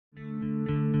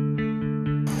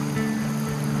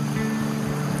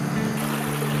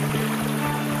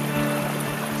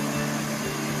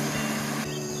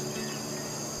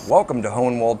Welcome to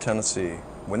Hohenwald, Tennessee.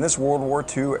 When this World War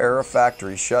II era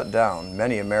factory shut down,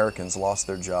 many Americans lost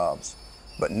their jobs.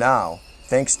 But now,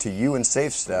 thanks to you and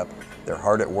SafeStep, they're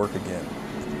hard at work again.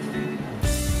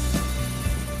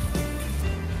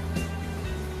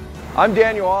 I'm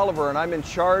Daniel Oliver, and I'm in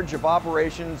charge of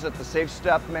operations at the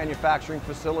SafeStep manufacturing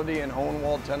facility in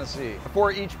Hohenwald, Tennessee.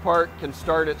 Before each part can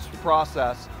start its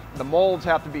process, the molds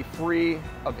have to be free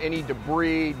of any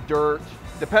debris, dirt.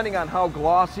 Depending on how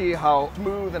glossy, how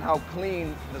smooth, and how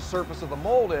clean the surface of the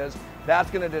mold is, that's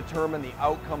going to determine the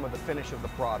outcome of the finish of the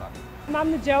product.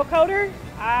 I'm the gel coater.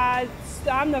 I'm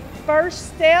the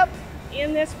first step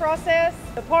in this process.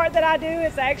 The part that I do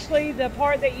is actually the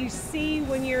part that you see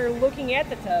when you're looking at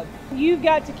the tub. You've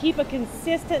got to keep a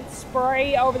consistent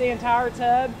spray over the entire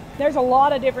tub. There's a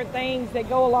lot of different things that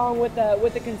go along with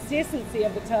the consistency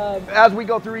of the tub. As we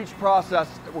go through each process,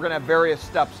 we're going to have various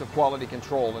steps of quality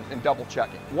control and double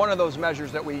checking. One of those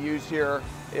measures that we use here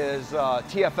is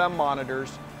TFM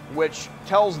monitors, which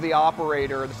tells the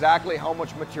operator exactly how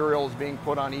much material is being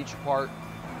put on each part,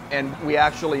 and we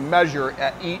actually measure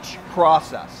at each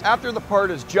process. After the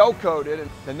part is gel coated,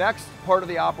 the next part of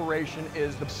the operation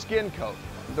is the skin coat.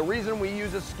 The reason we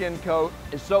use a skin coat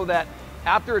is so that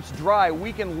after it's dry,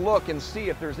 we can look and see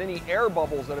if there's any air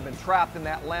bubbles that have been trapped in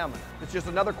that laminate. It's just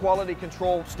another quality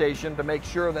control station to make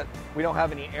sure that we don't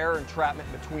have any air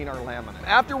entrapment between our laminate.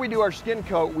 After we do our skin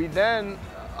coat, we then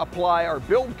apply our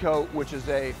build coat, which is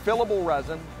a fillable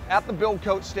resin. At the build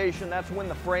coat station, that's when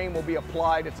the frame will be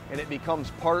applied and it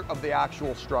becomes part of the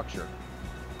actual structure.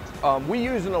 We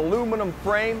use an aluminum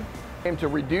frame to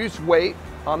reduce weight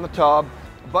on the tub,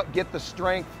 but get the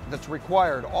strength that's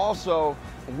required. Also,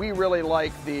 we really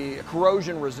like the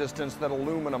corrosion resistance that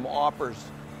aluminum offers,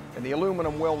 and the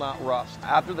aluminum will not rust.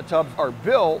 After the tubs are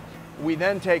built, we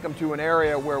then take them to an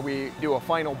area where we do a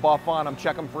final buff on them,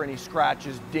 check them for any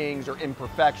scratches, dings, or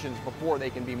imperfections before they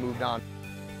can be moved on.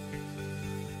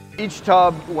 Each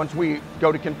tub, once we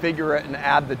go to configure it and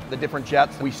add the different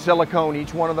jets, we silicone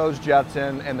each one of those jets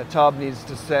in, and the tub needs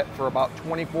to sit for about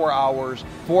 24 hours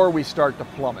before we start to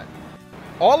plumb it.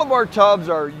 All of our tubs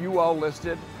are UL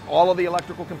listed. All of the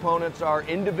electrical components are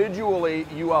individually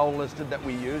UL listed that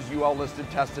we use, UL listed,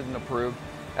 tested, and approved.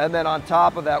 And then on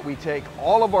top of that, we take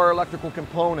all of our electrical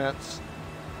components,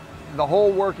 the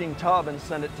whole working tub, and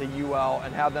send it to UL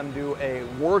and have them do a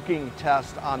working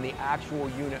test on the actual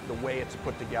unit, the way it's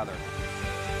put together.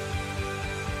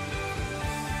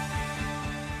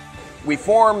 We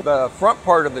form the front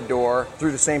part of the door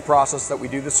through the same process that we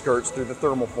do the skirts, through the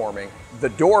thermal forming. The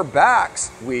door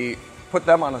backs, we put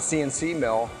them on a CNC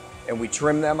mill and we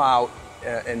trim them out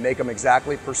and make them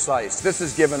exactly precise. This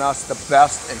has given us the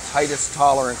best and tightest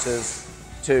tolerances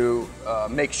to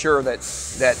make sure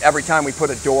that every time we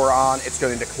put a door on, it's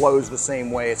going to close the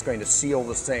same way, it's going to seal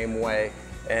the same way,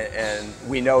 and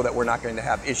we know that we're not going to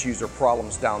have issues or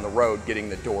problems down the road getting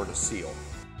the door to seal.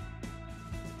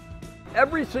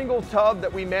 Every single tub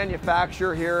that we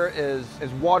manufacture here is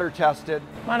water tested.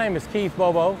 My name is Keith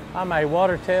Bobo. I'm a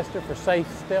water tester for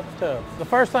SafeStep tubs. The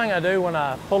first thing I do when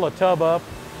I pull a tub up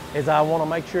is I want to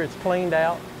make sure it's cleaned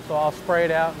out. So I'll spray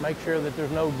it out, make sure that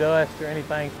there's no dust or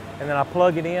anything, and then I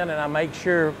plug it in and I make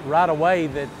sure right away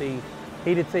that the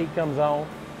heated seat comes on,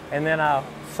 and then I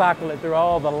cycle it through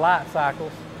all the light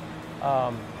cycles.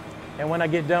 And when I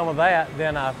get done with that,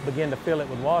 then I begin to fill it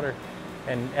with water.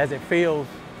 And as it fills,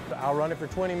 I'll run it for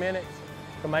 20 minutes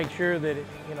to make sure that it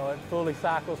fully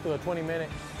cycles to a 20-minute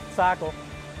cycle,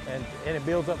 and it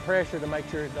builds up pressure to make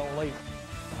sure it don't leak.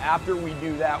 After we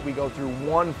do that, we go through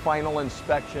one final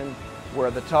inspection where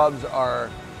the tubs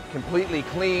are completely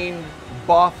cleaned,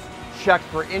 buffed, checked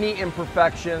for any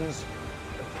imperfections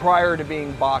prior to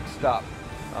being boxed up.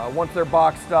 Once they're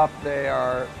boxed up, they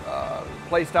are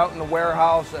placed out in the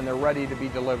warehouse and they're ready to be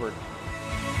delivered.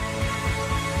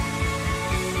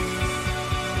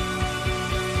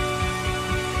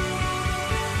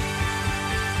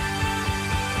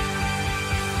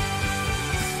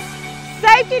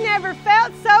 Safety never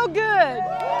felt so good.